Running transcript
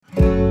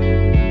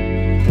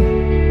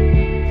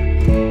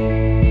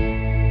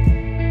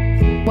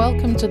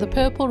Welcome to the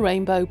Purple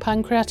Rainbow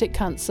Pancreatic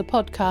Cancer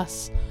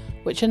podcasts,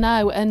 which are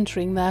now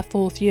entering their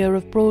 4th year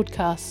of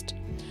broadcast.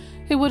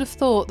 Who would have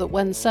thought that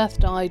when Seth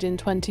died in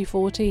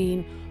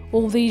 2014,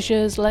 all these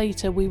years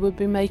later we would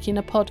be making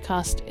a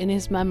podcast in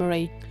his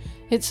memory?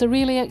 It's a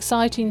really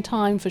exciting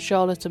time for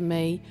Charlotte and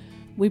me.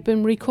 We've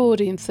been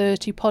recording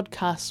 30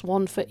 podcasts,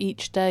 one for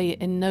each day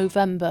in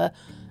November,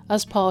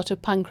 as part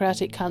of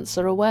Pancreatic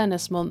Cancer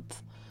Awareness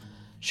Month.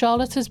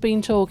 Charlotte has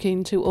been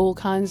talking to all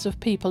kinds of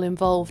people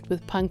involved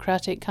with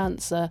pancreatic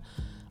cancer,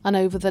 and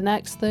over the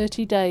next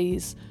 30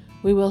 days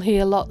we will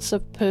hear lots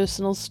of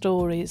personal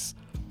stories.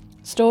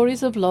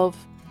 Stories of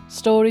love,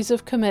 stories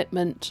of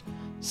commitment,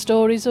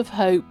 stories of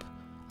hope,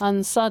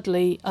 and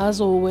sadly,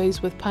 as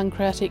always with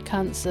pancreatic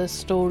cancer,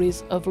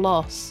 stories of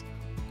loss.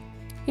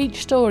 Each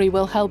story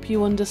will help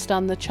you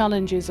understand the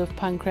challenges of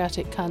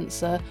pancreatic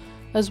cancer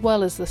as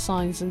well as the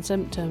signs and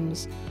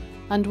symptoms,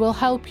 and will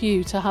help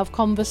you to have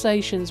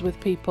conversations with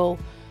people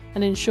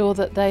and ensure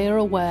that they are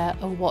aware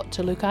of what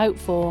to look out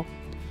for.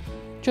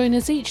 Join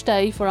us each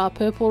day for our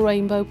Purple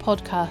Rainbow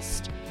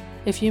podcast.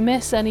 If you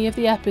miss any of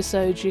the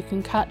episodes, you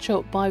can catch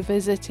up by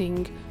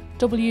visiting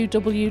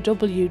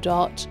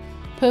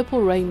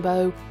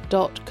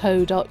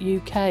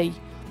www.purplerainbow.co.uk,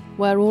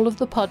 where all of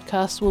the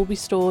podcasts will be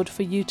stored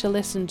for you to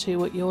listen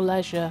to at your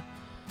leisure.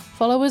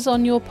 Follow us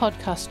on your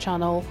podcast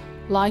channel,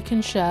 like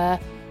and share,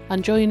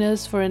 and join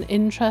us for an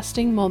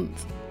interesting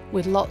month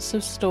with lots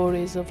of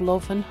stories of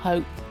love and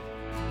hope.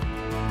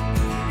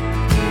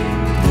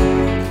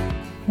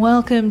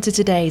 Welcome to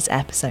today's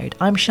episode.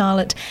 I'm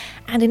Charlotte,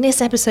 and in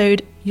this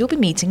episode you'll be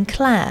meeting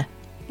Claire.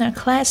 Now,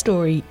 Claire's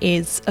story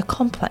is a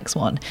complex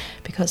one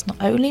because not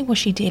only was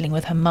she dealing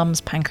with her mum's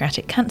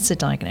pancreatic cancer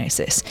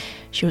diagnosis,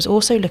 she was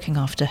also looking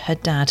after her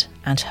dad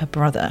and her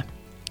brother.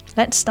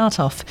 Let's start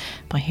off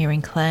by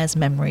hearing Claire's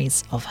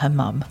memories of her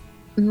mum.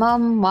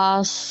 Mum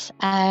was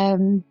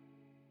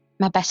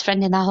my best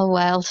friend in the whole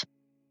world.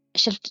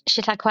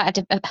 She'd had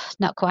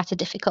not quite a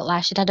difficult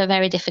life. She'd had a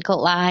very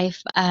difficult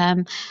life.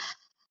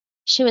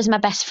 She was my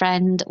best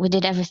friend. We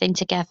did everything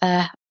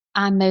together.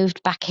 I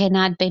moved back in.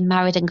 I'd been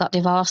married and got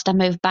divorced. I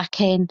moved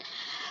back in.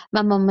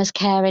 My mum was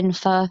caring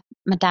for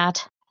my dad,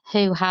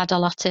 who had a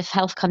lot of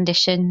health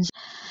conditions.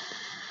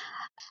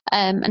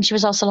 And she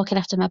was also looking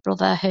after my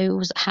brother,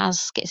 who has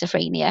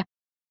schizophrenia.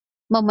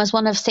 Mum was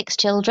one of 6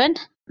 children.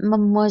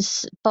 Mum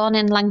was born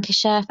in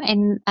Lancashire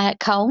in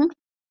Colne.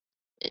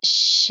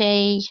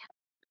 She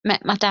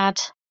met my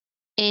dad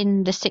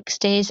in the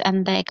 60s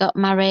and they got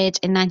married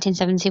in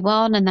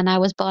 1971, and then I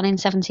was born in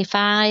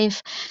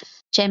 75.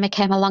 Jamie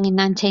came along in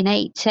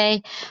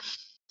 1980.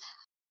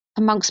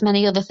 Amongst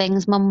many other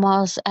things, Mum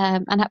was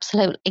an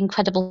absolute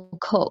incredible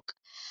cook,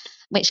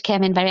 which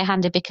came in very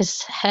handy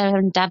because her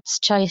and Dad's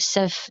choice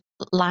of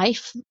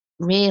life,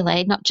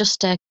 really, not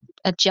just a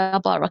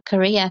job or a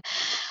career,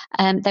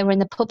 they were in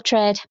the pub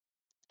trade,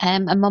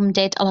 and Mum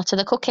did a lot of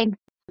the cooking.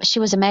 She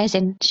was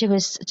amazing.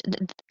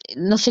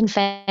 Nothing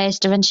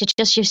fazed her, and she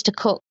just used to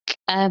cook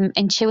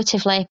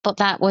intuitively, but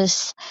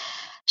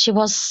she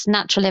was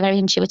naturally a very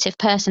intuitive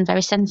person,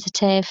 very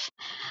sensitive,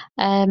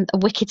 a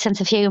wicked sense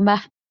of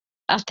humour.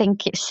 I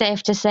think it's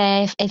safe to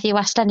say if you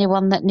asked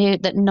anyone that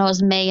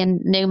knows me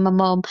and knew my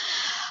mum,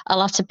 a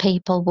lot of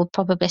people would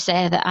probably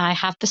say that I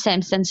have the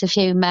same sense of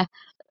humour.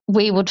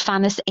 We would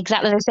find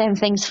exactly the same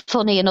things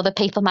funny, and other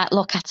people might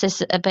look at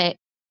us a bit,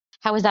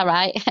 how is that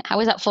right? How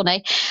is that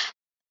funny?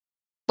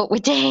 But we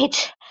did.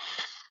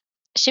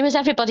 She was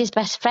everybody's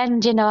best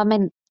friend, you know. I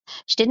mean,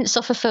 she didn't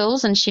suffer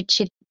fools, and she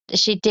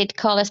did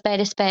call a spade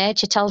a spade.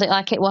 She told it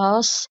like it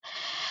was.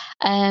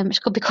 She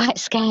could be quite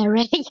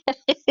scary.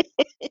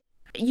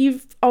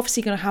 You've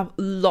obviously going to have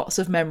lots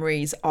of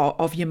memories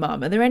of your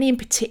mum. Are there any in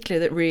particular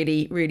that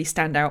really, really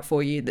stand out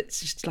for you that's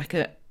just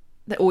that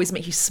always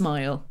make you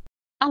smile?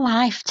 A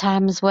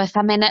lifetime's worth.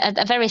 I mean,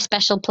 a very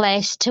special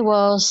place to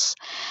us,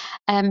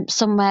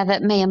 somewhere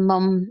that me and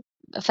Mum,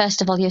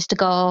 first of all, used to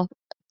go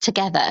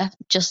together,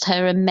 just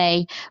her and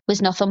me,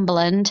 was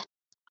Northumberland.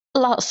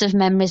 Lots of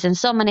memories and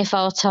so many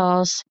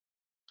photos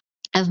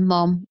of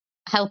Mum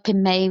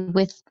helping me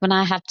with when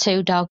I had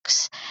 2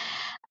 dogs.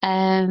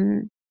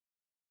 And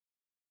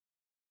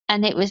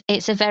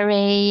it's a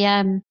very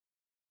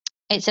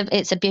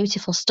it's a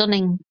beautiful,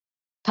 stunning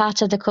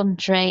part of the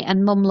country,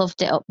 and Mum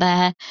loved it up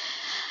there.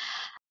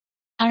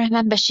 I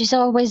remember she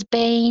always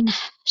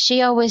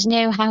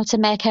knew how to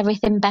make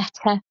everything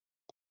better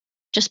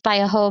just by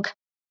a hug.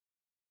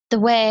 The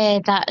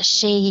way that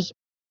she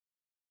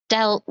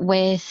dealt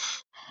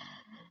with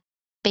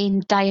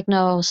being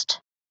diagnosed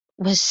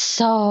was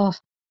so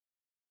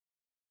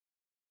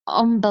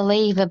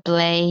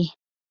unbelievably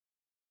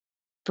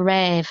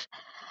brave.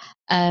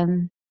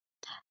 I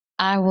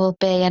will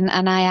be, and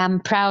I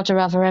am prouder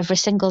of her every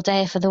single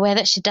day for the way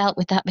that she dealt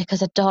with that,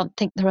 because I don't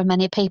think there are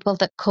many people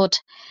that could.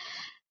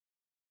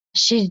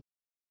 She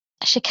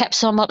kept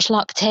so much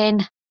locked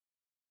in.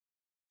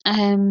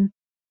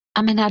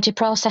 I mean, how do you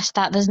process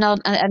that? There's no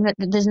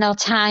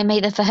time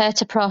either for her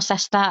to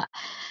process that,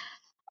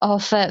 or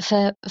for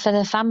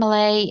the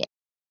family.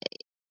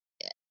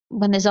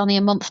 when there's only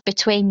a month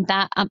between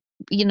that,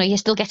 you're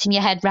still getting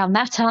your head round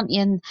that, aren't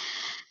you? And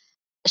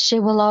she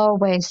will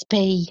always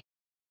be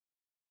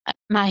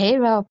my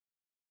hero.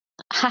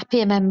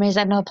 Happier memories.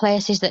 I know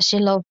places that she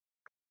loved.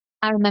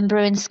 I remember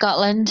her in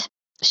Scotland.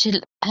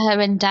 Her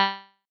and Dad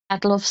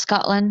love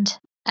Scotland.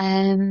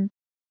 The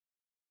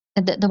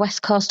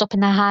West Coast up in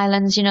the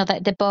Highlands,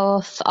 that they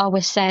both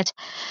always said,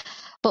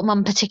 but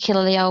Mum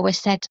particularly always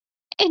said,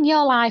 in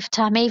your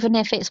lifetime, even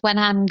if it's when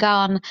I'm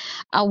gone,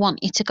 I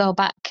want you to go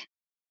back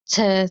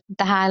to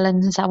the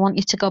Highlands. I want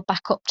you to go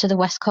back up to the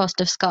West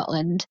Coast of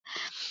Scotland.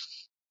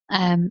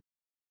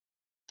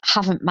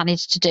 Haven't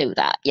managed to do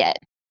that yet.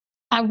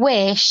 I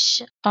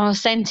was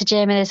saying to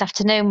Jamie this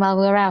afternoon while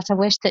we were out, I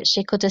wish that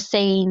she could have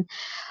seen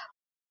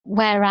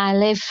where I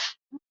live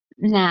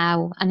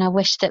now, and I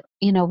wish that,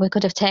 we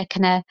could have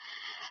taken her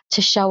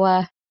to show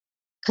her,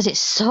 because it's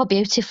so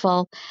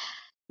beautiful.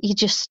 You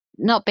just,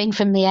 not being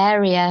from the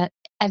area,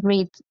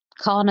 every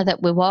corner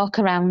that we walk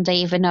around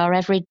even, or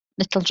every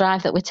little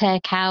drive that we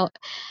take out,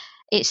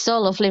 it's so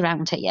lovely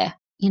around here.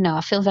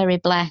 I feel very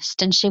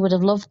blessed, and she would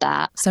have loved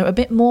that. So a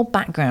bit more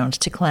background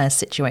to Claire's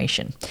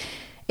situation.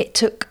 It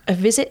took a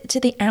visit to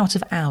the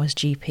out-of-hours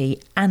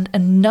GP and a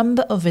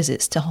number of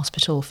visits to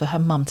hospital for her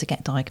mum to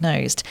get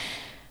diagnosed.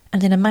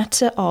 And in a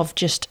matter of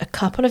just a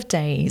couple of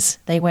days,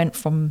 they went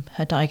from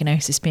her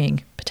diagnosis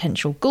being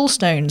potential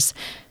gallstones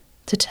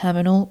to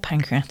terminal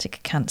pancreatic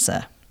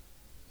cancer.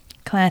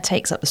 Claire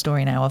takes up the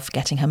story now of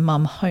getting her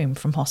mum home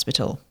from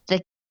hospital.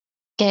 They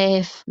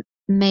gave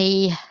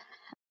me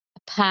a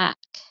pack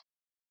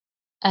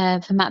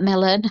for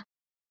Macmillan,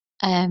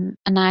 and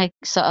I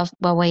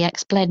we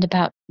explained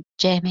about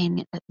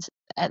Jamie.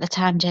 At the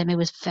time, Jamie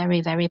was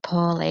very, very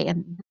poorly,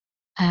 and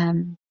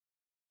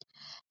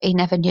he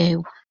never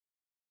knew.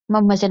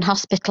 Mum was in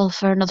hospital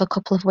for another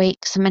couple of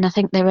weeks. I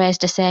think they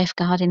raised a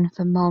safeguarding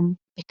for Mum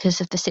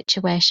because of the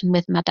situation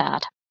with my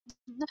dad.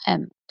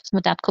 Because my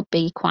dad could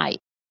be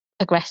quite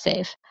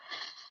aggressive,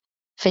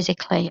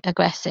 physically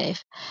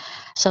aggressive.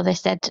 So they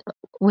said,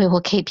 we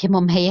will keep your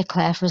mum here,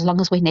 Claire, for as long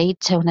as we need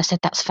to. And I said,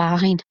 that's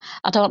fine.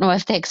 I don't know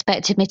if they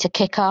expected me to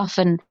kick off.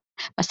 And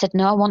I said,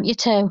 no, I want you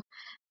to.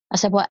 I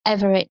said,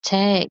 whatever it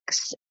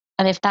takes.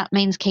 And if that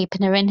means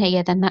keeping her in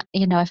here, then that,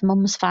 if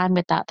Mum's fine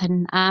with that,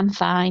 then I'm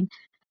fine.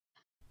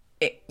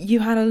 You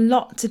had a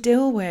lot to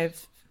deal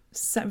with.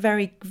 So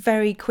very,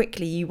 very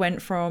quickly, you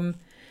went from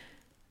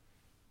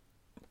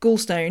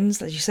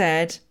gallstones, as you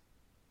said,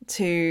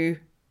 to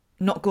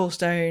not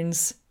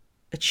gallstones,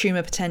 a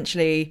tumour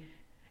potentially,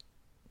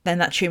 then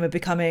that tumour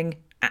becoming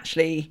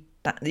actually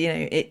that,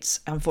 it's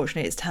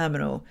unfortunately it's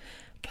terminal.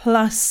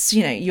 Plus,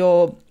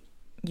 you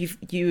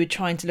were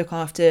trying to look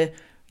after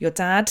your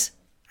dad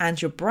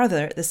and your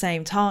brother at the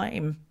same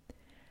time.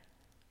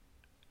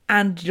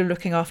 And you're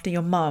looking after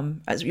your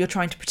mum, as you're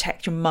trying to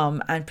protect your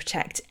mum and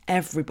protect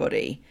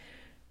everybody.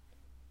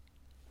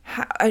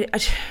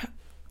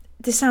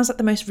 This sounds like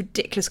the most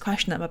ridiculous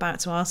question I'm about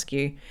to ask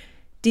you.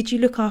 Did you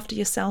look after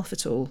yourself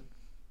at all?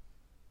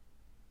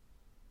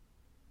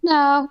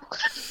 No.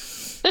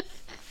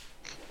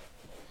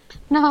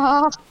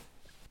 No,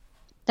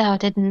 I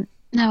didn't.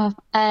 No.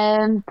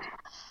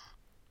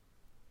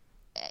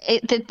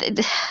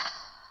 It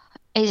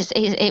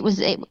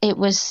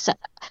was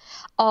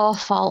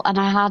awful, and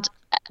I had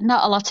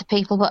not a lot of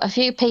people, but a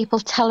few people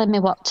telling me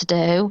what to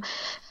do,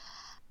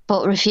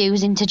 but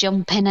refusing to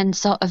jump in and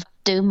sort of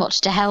do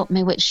much to help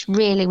me, which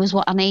really was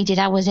what I needed.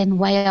 I was in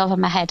way over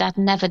my head. I'd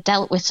never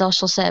dealt with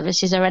social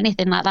services or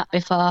anything like that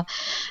before.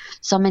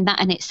 So,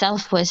 that in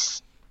itself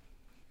was...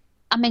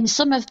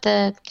 some of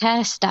the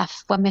care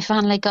staff, when we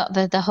finally got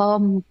the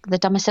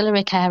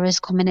domiciliary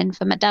carers coming in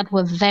for my dad,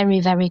 were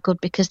very, very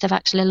good, because they've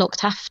actually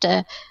looked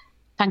after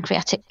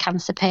pancreatic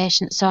cancer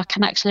patients. So I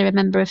can actually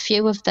remember a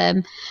few of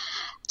them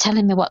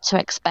telling me what to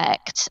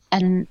expect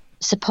and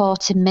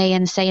supporting me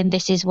and saying,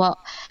 this is what...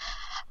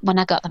 When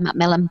I got them at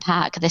Macmillan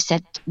Park, they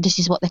said, this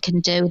is what they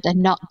can do. They're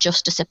not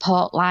just a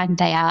support line.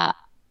 They are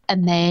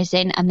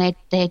amazing. And they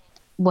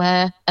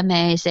were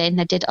amazing.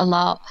 They did a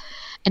lot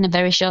in a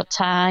very short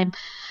time.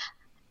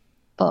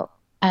 But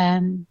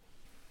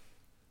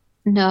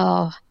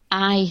no,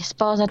 I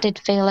suppose I did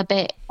feel a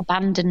bit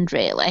abandoned,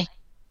 really.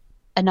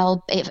 And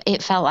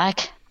it felt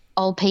like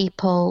all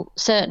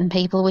certain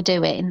people were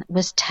doing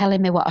was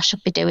telling me what I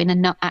should be doing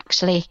and not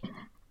actually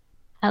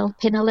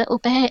helping a little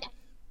bit.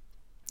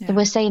 Yeah. They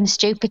were saying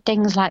stupid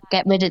things like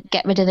get rid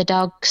of the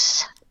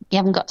dogs. You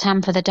haven't got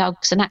time for the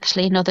dogs. And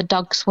actually, the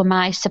dogs were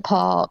my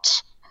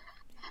support.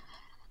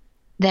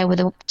 There were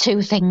the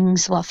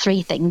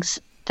three things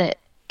that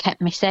kept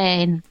me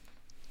sane.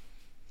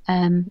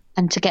 And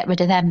to get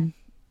rid of them,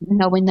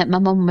 knowing that my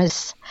mum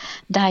was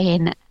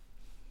dying,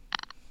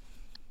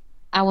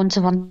 I wouldn't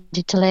have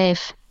wanted to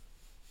live.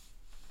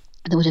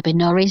 There would have been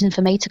no reason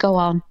for me to go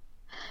on.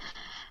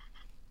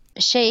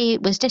 She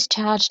was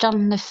discharged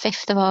on the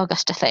 5th of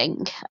August, I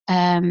think.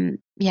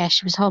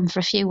 She was home for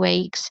a few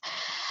weeks.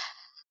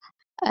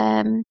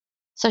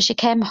 So she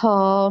came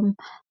home.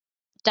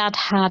 Dad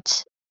had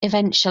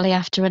eventually,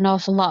 after an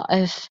awful lot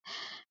of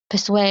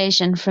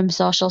persuasion from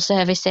social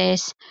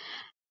services,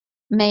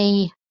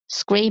 me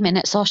screaming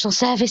at social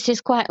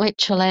services, quite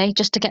literally,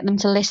 just to get them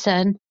to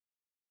listen.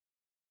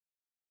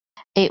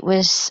 It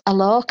was a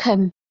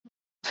locum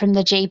from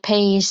the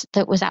GPs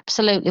that was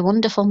absolutely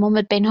wonderful. Mum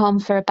had been home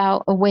for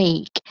about a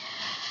week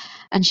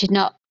and she'd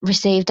not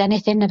received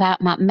anything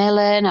about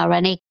Macmillan or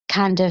any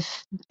kind of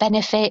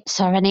benefits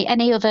or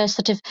any other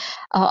sort of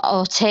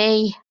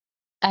OT,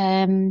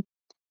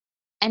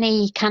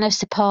 any kind of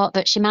support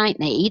that she might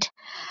need,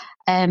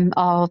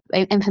 or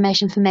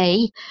information for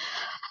me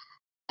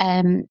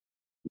that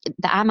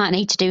I might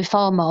need to do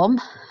for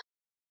Mum.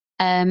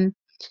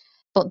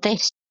 But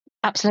this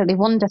absolutely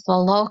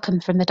wonderful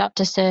locum from the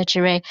doctor's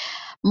surgery,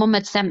 Mum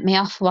had sent me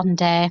off one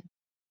day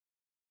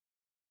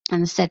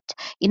and said,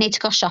 you need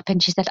to go shopping.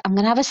 She said, I'm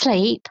going to have a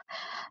sleep.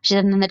 She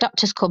said, and then the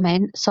doctor's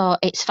coming, so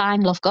it's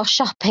fine, love. Go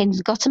shopping,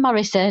 go to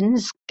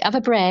Morrison's, have a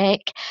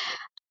break.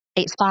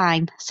 It's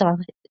fine. So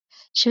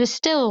she was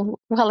still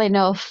well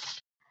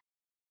enough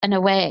and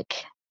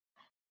awake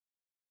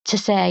to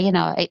say, you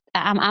know,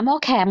 I'm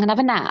okay. I'm going to have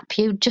a nap.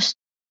 You just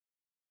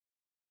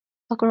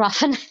bugger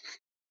off and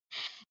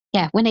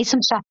yeah, we need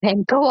some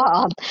shopping. Go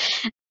on.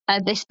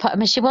 At this point, I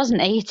mean, she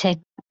wasn't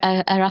eating.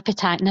 Her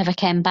appetite never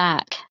came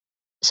back.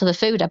 So the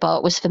food I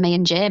bought was for me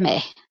and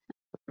Jamie,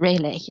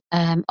 really.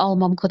 All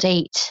Mum could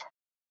eat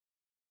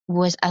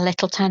was a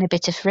little tiny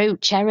bit of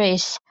fruit,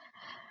 cherries.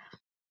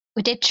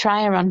 We did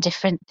try her on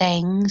different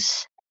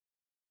things.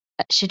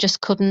 She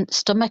just couldn't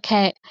stomach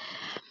it.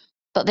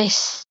 But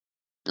this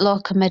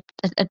locum had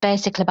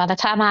basically, by the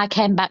time I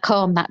came back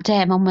home that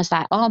day, Mum was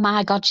like, oh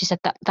my God, she said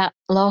that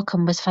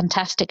locum was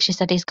fantastic. She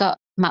said, he's got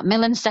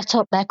Macmillan set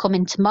up, they're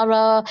coming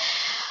tomorrow.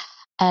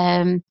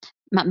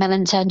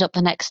 Macmillan turned up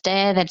the next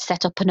day, they'd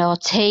set up an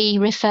OT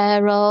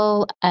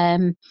referral.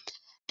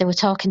 They were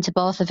talking to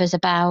both of us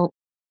about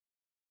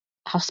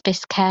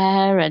hospice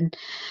care and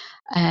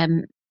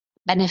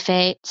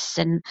benefits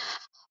and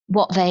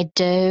what they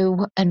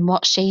do and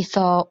what she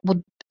thought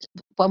would,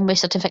 when we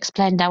sort of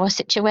explained our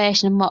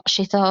situation and what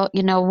she thought,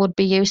 you know, would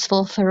be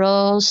useful for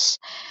us.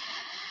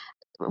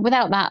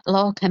 Without that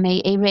locum,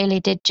 he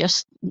really did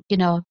just, you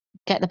know,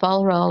 get the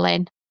ball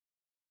rolling.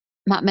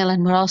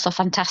 Macmillan were also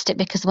fantastic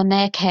because when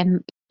they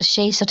came,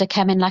 she sort of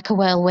came in like a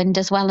whirlwind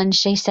as well, and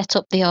she set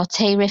up the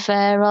OT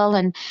referral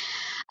and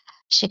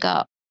she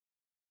got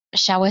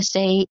shower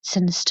seats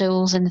and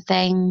stools and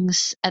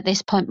things. At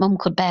this point, Mum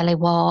could barely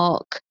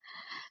walk.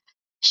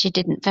 She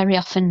didn't very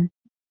often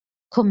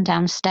come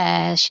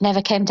downstairs. She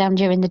never came down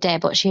during the day,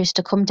 but she used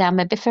to come down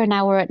maybe for an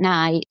hour at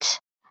night.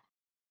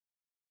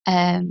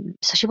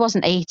 So she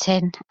wasn't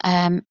eating.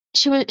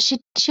 She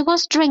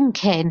was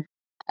drinking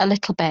a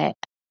little bit.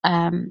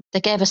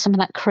 They gave her some of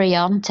that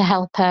Creon to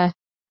help her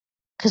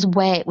because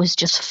weight was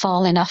just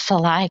falling off her.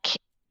 Like,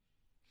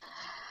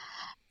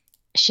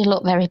 she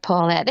looked very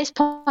poorly. At this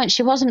point,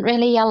 she wasn't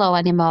really yellow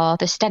anymore.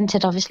 The stent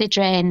had obviously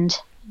drained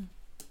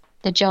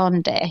the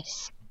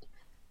jaundice.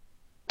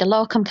 The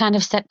locum kind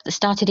of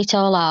started it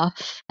all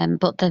off,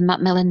 but the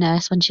Macmillan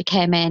nurse, when she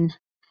came in,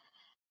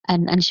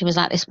 and she was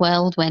like this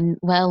whirlwind,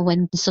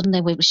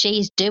 suddenly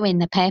she's doing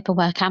the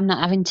paperwork. I'm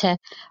not having to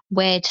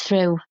wade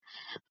through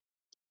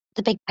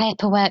the big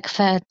paperwork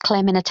for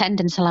claiming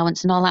attendance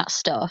allowance and all that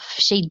stuff.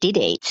 She did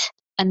it.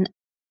 And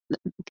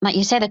like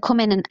you say, they come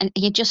in and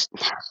you just...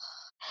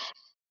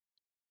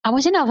 I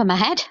was in over my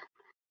head,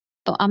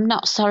 but I'm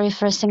not sorry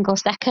for a single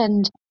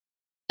second.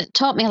 It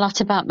taught me a lot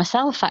about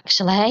myself,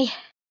 actually.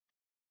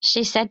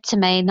 She said to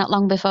me not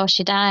long before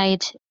she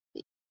died,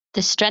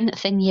 the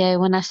strength in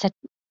you. And I said,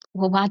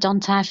 well, why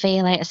don't I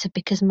feel it? I said,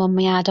 because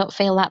Mummy, I don't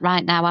feel that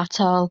right now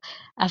at all.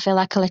 I feel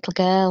like a little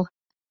girl,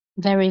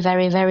 very,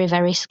 very, very,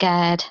 very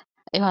scared,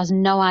 who has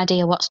no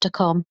idea what's to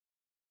come.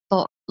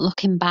 But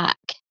looking back,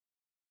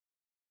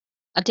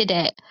 I did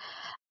it.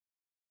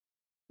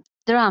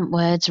 There aren't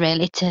words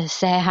really to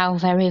say how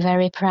very,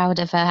 very proud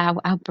of her,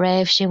 how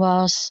brave she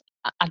was.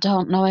 I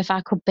don't know if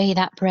I could be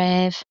that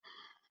brave.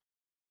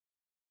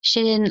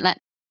 She didn't let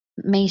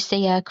me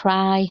see her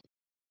cry.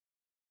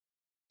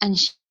 And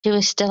she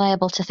was still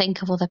able to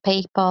think of other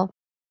people.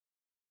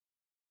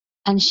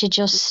 And she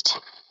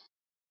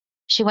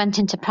went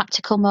into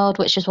practical mode,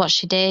 which is what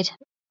she did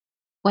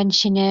when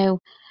she knew.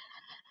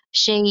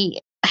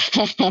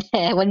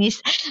 When you,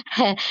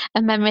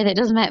 a memory that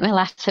does make me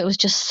laugh, it was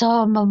just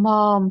so my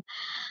mum.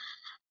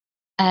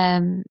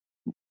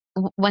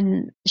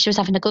 When she was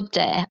having a good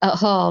day at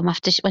home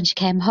when she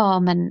came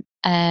home,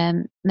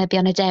 and maybe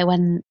on a day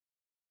when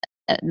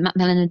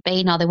Macmillan had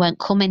been or they weren't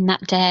coming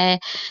that day,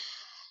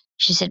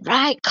 she said,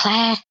 right,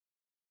 Claire,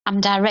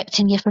 I'm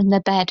directing you from the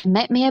bed.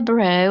 Make me a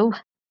brew.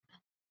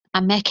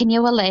 I'm making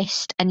you a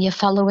list and you're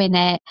following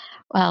it.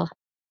 Well,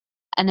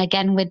 and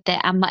again with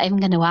that, I'm not even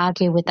going to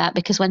argue with that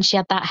because when she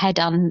had that head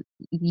on,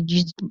 you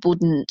just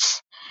wouldn't.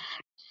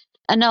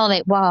 And all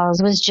it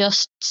was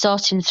just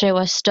sorting through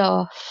her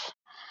stuff,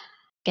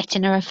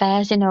 getting her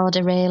affairs in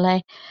order,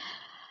 really.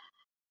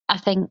 I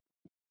think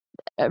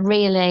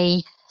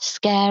really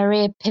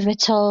scary,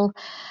 pivotal.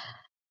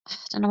 I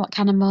don't know what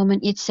kind of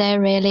moment you'd say,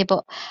 really,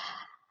 but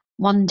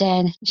one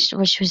day she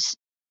was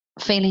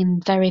feeling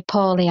very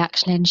poorly,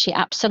 actually, and she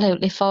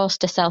absolutely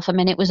forced herself. I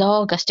mean, it was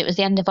August, it was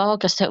the end of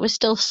August, so it was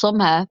still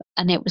summer,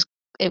 and it was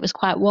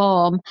quite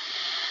warm.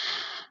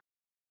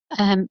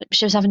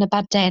 She was having a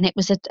bad day, and it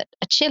was a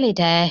chilly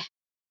day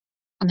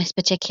on this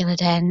particular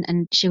day,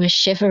 and she was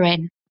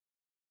shivering,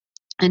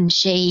 and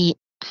she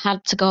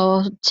had to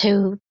go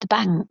to the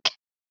bank,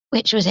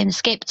 which was in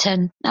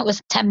Skipton. That was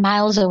 10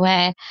 miles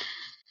away,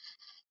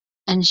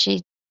 and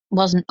she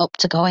wasn't up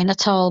to going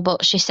at all,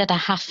 but she said, I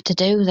have to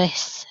do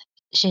this.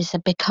 She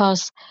said,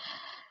 because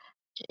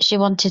she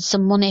wanted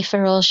some money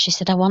for us. She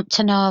said, I want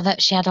to know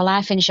that she had a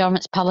life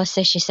insurance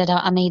policy. She said,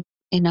 I need,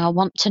 I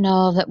want to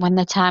know that when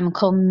the time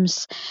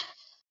comes,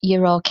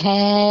 you're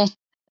okay.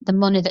 The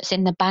money that's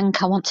in the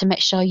bank, I want to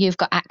make sure you've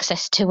got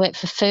access to it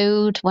for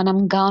food when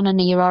I'm gone, and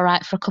you're all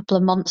right for a couple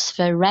of months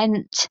for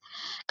rent,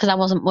 because I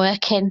wasn't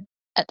working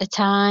at the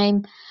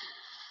time.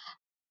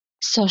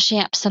 So she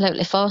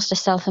absolutely forced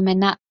herself. I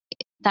mean, that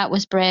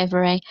was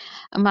bravery.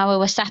 And while we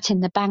were sat in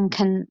the bank,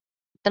 and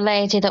the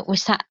lady that we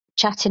sat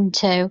chatting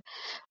to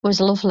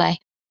was lovely.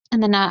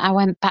 And then I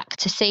went back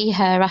to see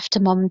her after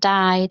Mum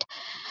died.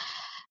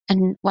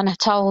 And when I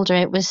told her,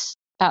 it was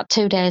about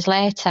 2 days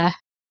later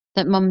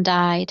that Mum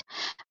died.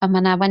 And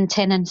when I went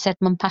in and said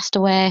Mum passed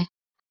away,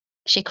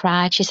 she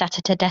cried. She sat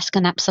at her desk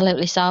and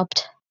absolutely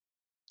sobbed,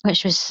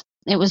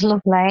 it was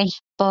lovely.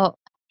 But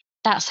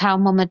that's how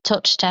Mum had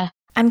touched her.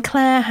 And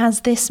Claire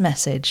has this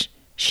message.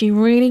 She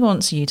really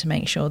wants you to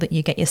make sure that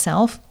you get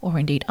yourself, or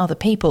indeed other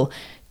people,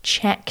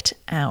 checked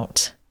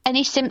out.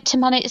 Any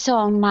symptom on its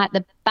own, like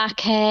the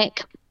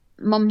backache,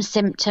 Mum's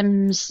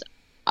symptoms,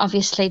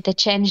 obviously they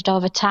changed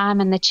over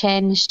time, and they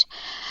changed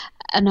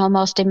and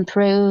almost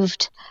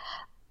improved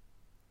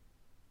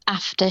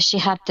after she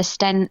had the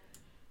stent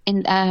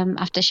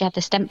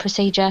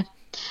procedure.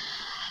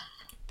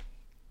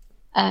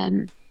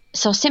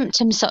 So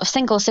symptoms, sort of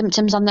single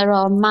symptoms on their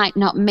own, might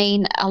not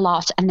mean a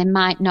lot, and they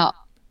might not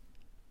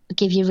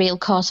give you real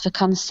cause for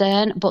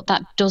concern, but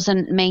that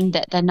doesn't mean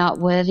that they're not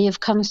worthy of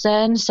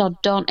concern. So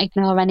don't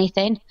ignore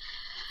anything.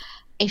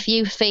 If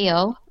you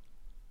feel,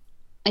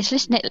 it's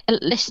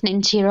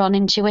listening to your own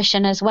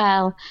intuition as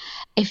well.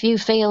 If you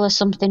feel there's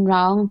something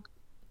wrong,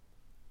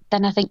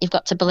 then I think you've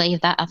got to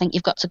believe that. I think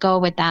you've got to go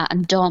with that,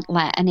 and don't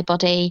let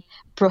anybody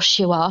brush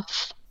you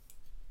off.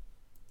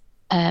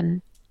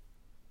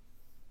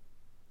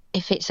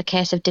 If it's a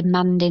case of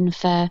demanding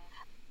for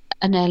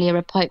an earlier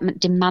appointment,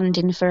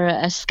 demanding for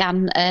a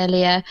scan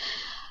earlier,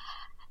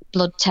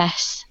 blood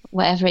tests,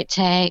 whatever it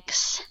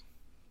takes.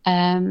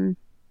 And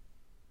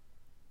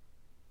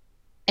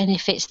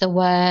if it's the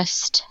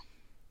worst,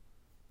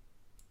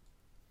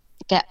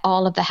 get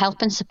all of the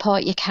help and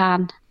support you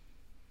can.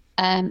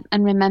 And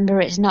remember,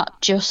 it's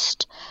not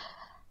just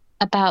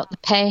about the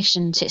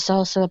patient, it's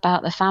also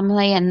about the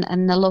family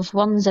and the loved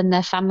ones and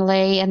their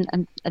family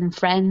and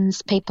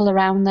friends, people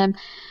around them.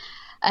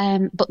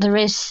 But there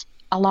is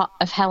a lot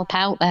of help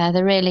out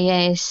there really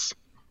is.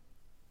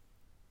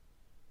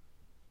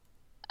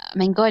 I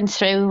mean, going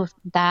through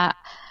that,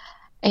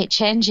 it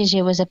changes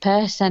you as a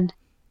person.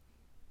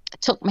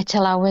 It took me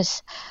till I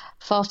was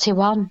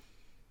 41,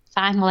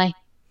 finally,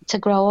 to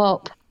grow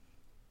up.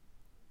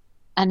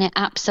 And it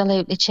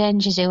absolutely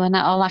changes you. And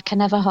all I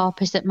can ever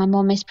hope is that my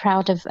mum is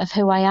proud of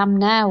who I am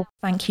now.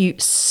 Thank you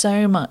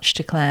so much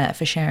to Claire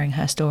for sharing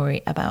her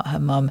story about her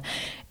mum.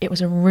 It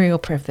was a real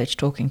privilege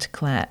talking to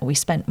Claire. We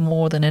spent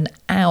more than an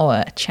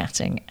hour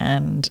chatting,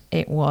 and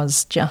it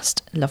was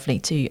just lovely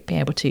to be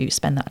able to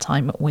spend that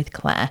time with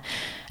Claire.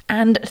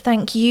 And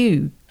thank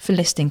you for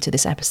listening to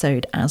this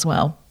episode as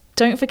well.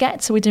 Don't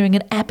forget, so we're doing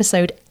an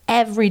episode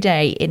every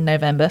day in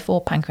November for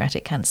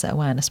Pancreatic Cancer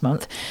Awareness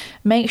Month.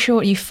 Make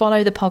sure you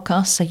follow the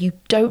podcast so you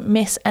don't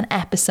miss an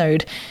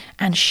episode,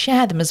 and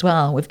share them as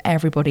well with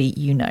everybody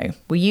you know.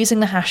 We're using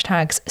the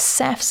hashtags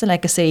Ceph's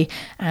Legacy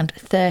and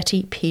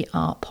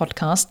 30PR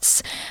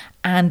podcasts.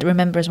 And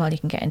remember as well, you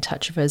can get in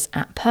touch with us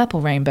at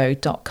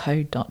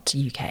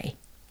purplerainbow.co.uk.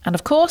 And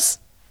of course,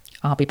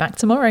 I'll be back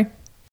tomorrow.